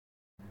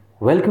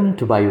Welcome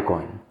to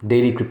Dogecoin,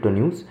 daily crypto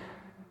news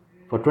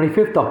for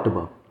 25th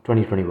October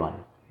 2021.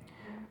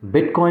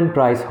 Bitcoin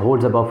price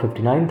holds above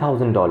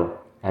 $59,000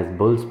 as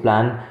bulls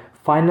plan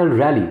final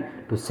rally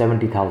to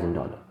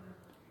 $70,000.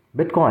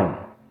 Bitcoin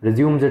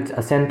resumes its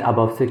ascent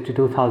above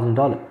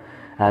 $62,000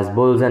 as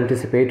bulls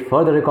anticipate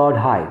further record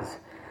highs.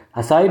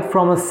 Aside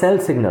from a sell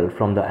signal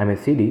from the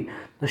MACD,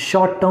 the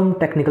short-term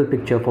technical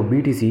picture for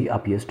BTC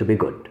appears to be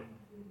good.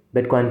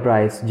 Bitcoin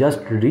price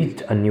just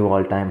reached a new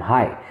all-time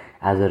high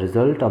as a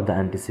result of the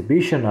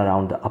anticipation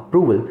around the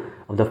approval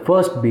of the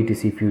first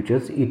BTC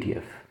futures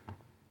ETF.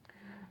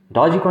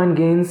 Dogecoin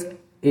gains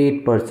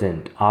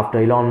 8% after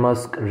Elon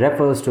Musk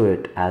refers to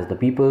it as the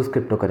people's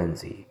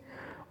cryptocurrency.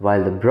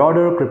 While the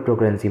broader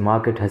cryptocurrency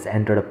market has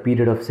entered a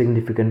period of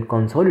significant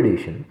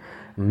consolidation,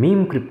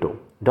 meme crypto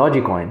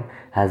Dogecoin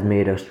has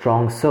made a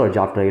strong surge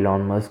after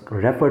Elon Musk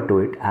referred to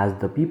it as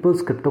the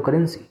people's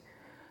cryptocurrency.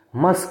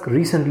 Musk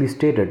recently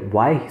stated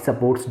why he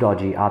supports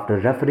Doge after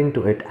referring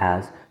to it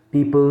as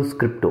people's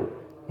crypto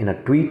in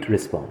a tweet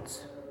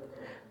response.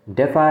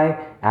 DeFi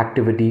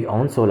activity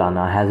on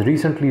Solana has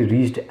recently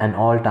reached an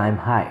all-time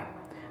high.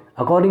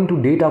 According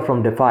to data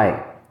from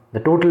DeFi, the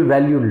total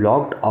value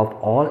logged of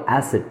all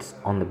assets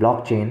on the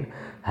blockchain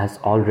has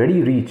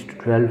already reached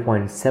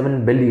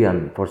 12.7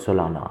 billion for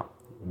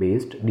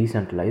Solana-based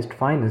decentralized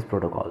finance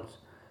protocols.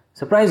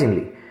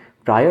 Surprisingly,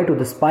 prior to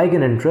the spike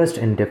in interest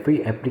in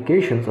DeFi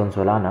applications on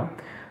Solana,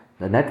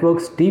 the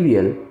network's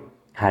TVL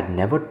had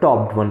never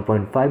topped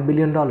 $1.5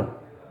 billion.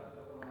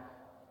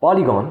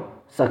 Polygon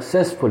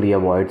successfully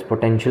avoids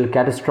potential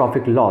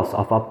catastrophic loss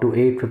of up to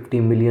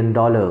 $850 million.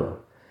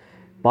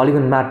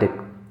 Polygon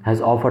Matic has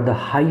offered the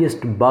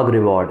highest bug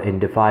reward in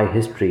DeFi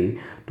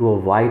history to a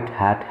white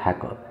hat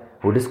hacker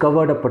who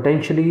discovered a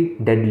potentially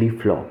deadly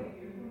flaw.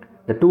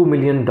 The $2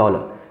 million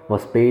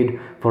was paid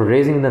for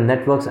raising the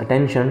network's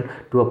attention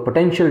to a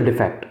potential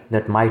defect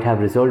that might have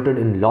resulted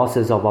in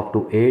losses of up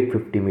to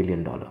 $850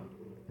 million.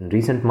 In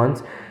recent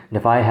months,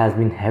 DeFi has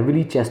been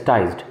heavily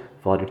chastised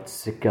for its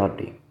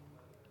security.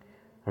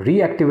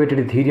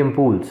 Reactivated Ethereum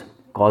pools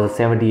caused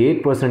a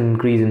 78%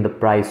 increase in the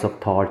price of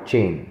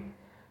Thorchain.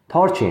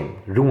 Thorchain,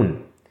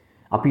 Rune,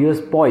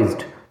 appears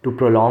poised to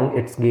prolong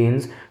its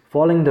gains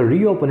following the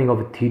reopening of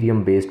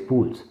Ethereum-based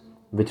pools,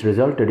 which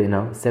resulted in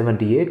a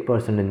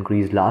 78%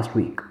 increase last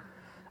week.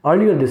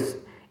 Earlier this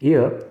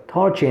year,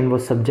 Thorchain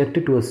was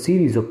subjected to a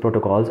series of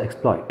protocols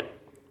exploit,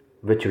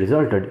 which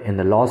resulted in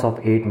the loss of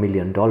 $8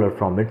 million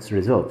from its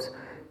reserves,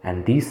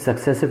 and these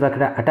successive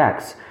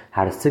attacks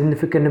had a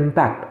significant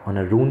impact on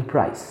a Rune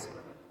price.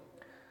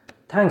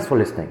 Thanks for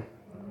listening,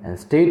 and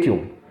stay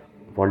tuned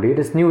for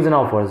latest news and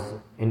offers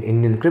in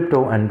Indian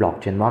crypto and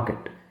blockchain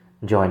market.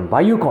 Join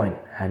Dogecoin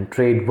and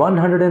trade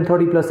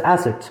 130 plus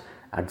assets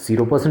at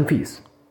 0% fees.